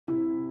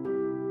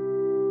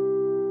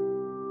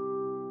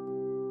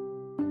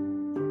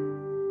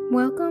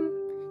Welcome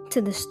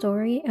to the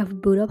Story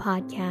of Buddha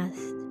podcast.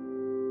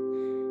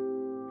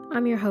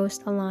 I'm your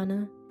host,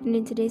 Alana, and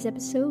in today's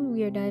episode,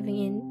 we are diving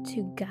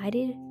into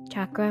guided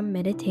chakra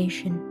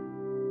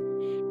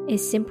meditation, a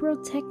simple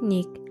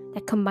technique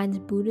that combines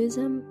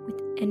Buddhism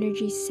with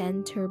energy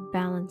center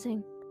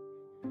balancing.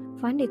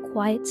 Find a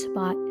quiet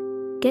spot,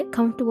 get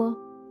comfortable,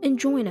 and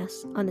join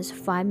us on this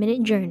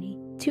 5-minute journey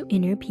to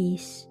inner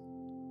peace.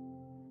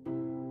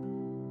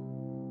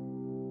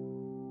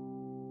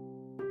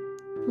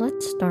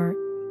 Let's start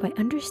by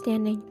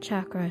understanding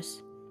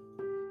chakras.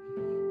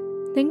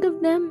 Think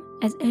of them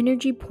as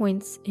energy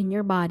points in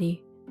your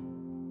body.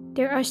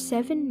 There are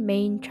 7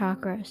 main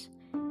chakras,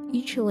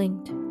 each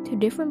linked to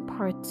different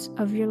parts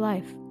of your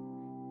life.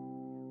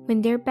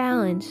 When they're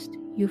balanced,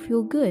 you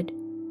feel good.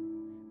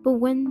 But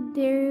when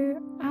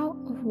they're out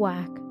of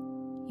whack,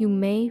 you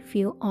may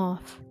feel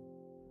off.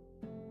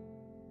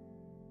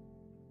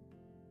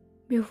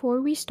 Before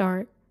we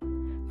start,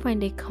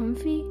 find a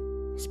comfy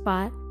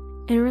spot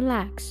and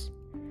relax.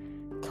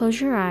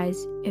 Close your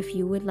eyes if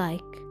you would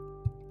like.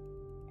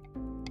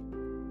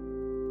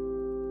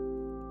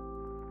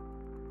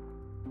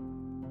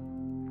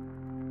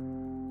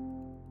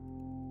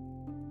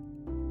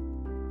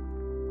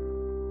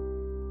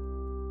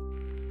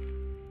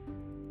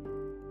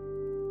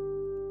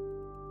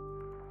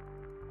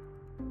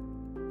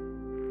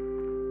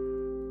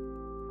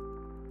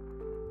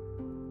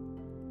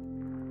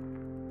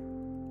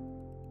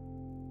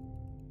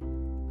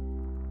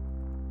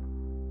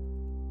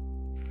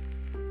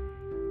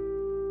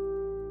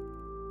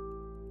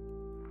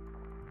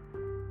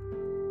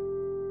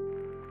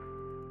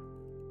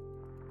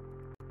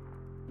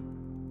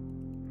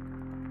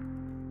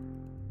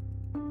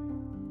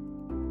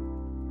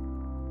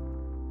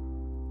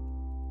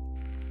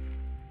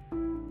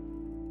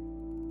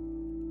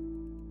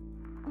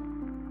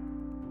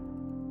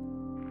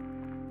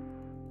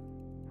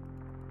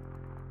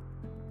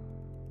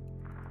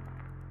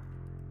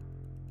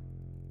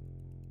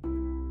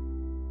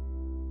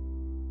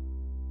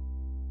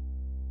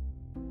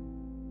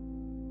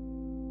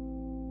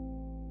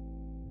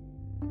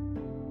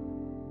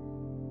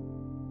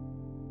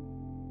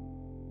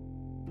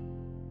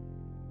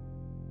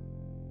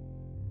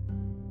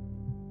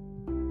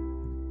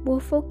 We'll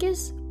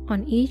focus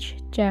on each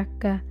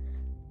chakra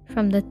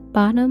from the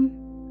bottom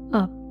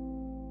up.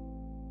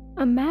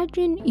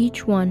 Imagine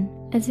each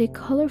one as a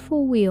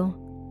colorful wheel,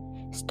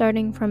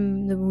 starting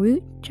from the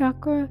root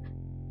chakra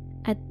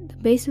at the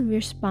base of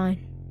your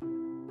spine.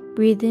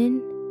 Breathe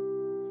in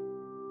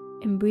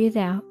and breathe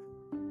out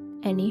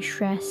any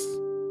stress.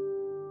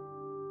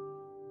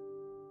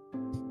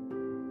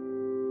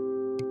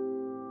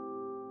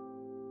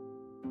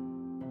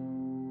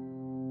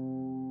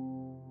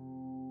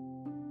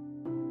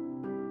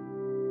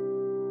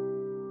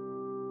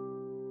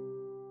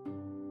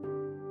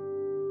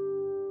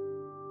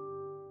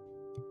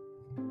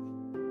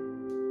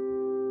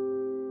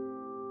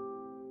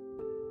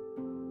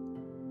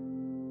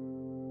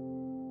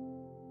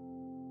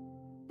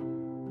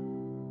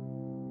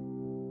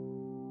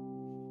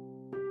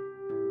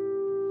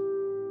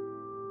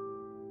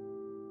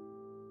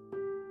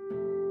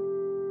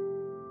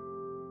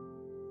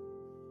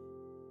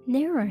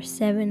 There are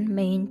 7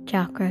 main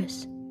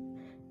chakras,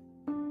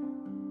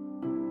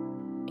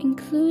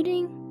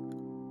 including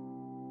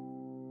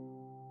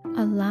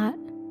a lot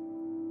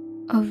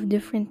of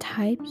different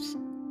types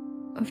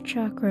of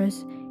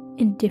chakras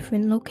in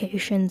different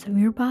locations of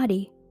your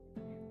body.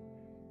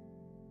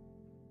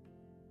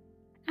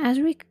 As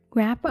we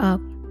wrap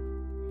up,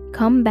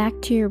 come back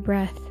to your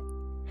breath.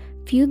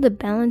 Feel the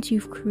balance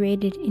you've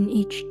created in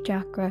each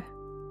chakra.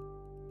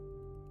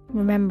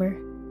 Remember,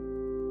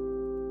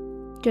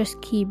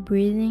 just keep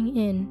breathing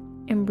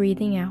in and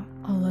breathing out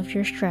all of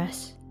your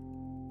stress.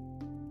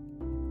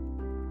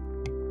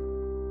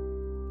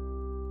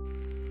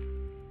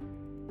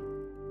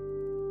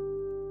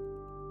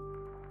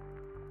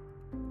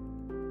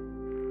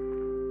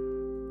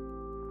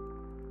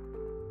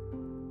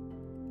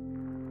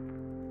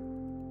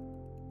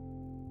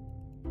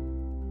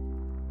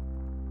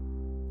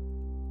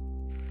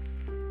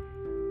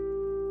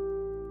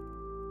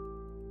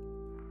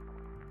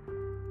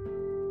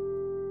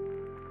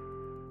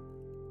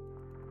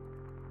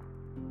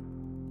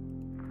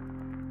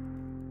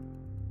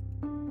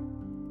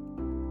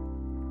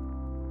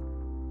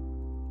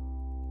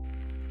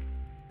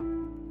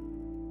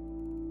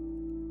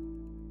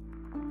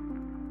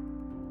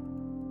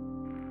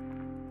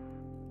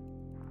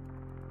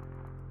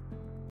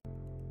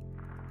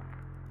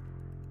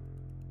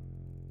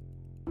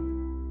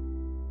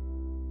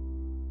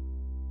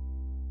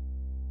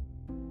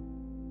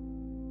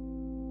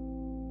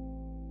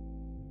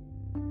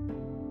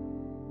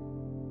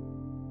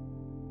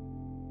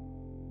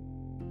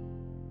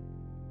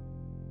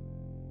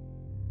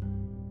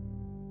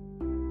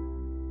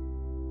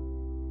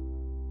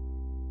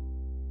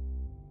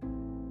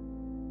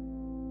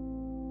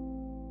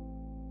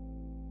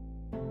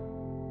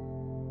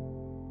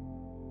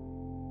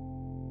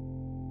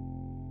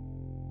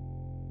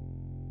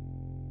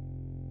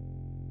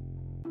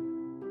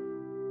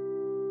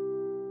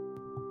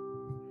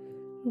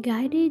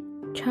 Guided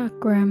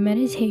chakra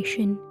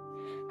meditation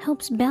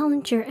helps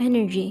balance your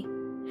energy,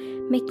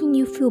 making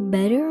you feel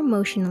better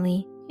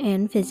emotionally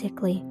and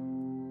physically.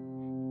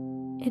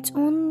 It's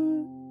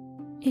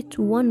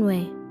one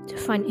way to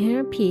find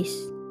inner peace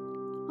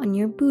on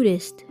your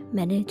Buddhist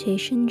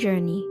meditation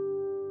journey.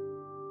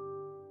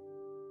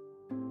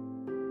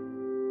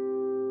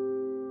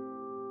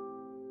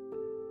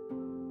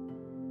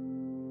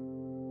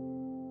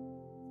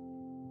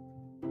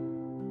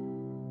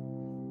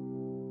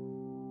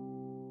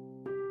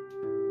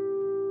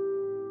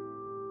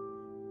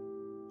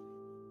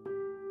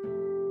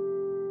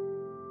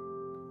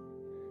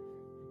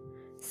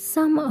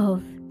 Some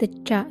of the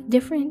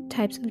different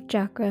types of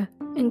chakra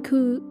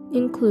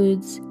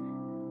includes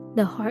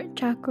the heart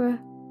chakra,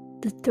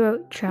 the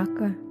throat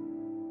chakra,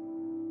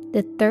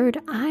 the third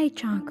eye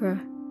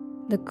chakra,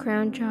 the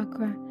crown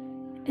chakra,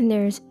 and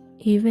there's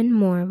even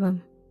more of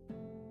them.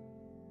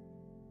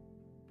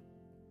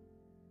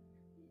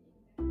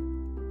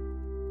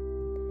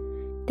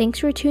 Thanks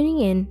for tuning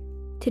in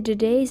to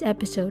today's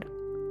episode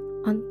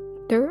on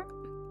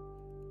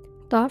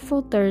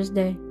Thoughtful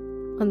Thursday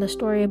on the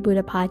Story of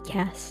Buddha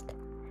podcast.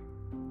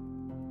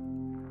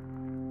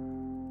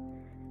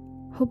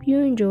 Hope you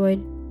enjoyed,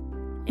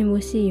 and we'll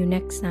see you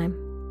next time.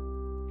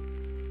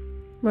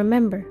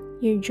 Remember,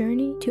 your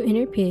journey to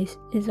inner peace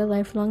is a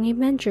lifelong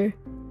adventure.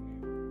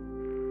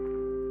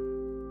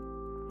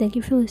 Thank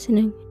you for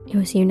listening, and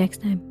we'll see you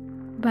next time.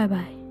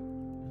 Bye-bye.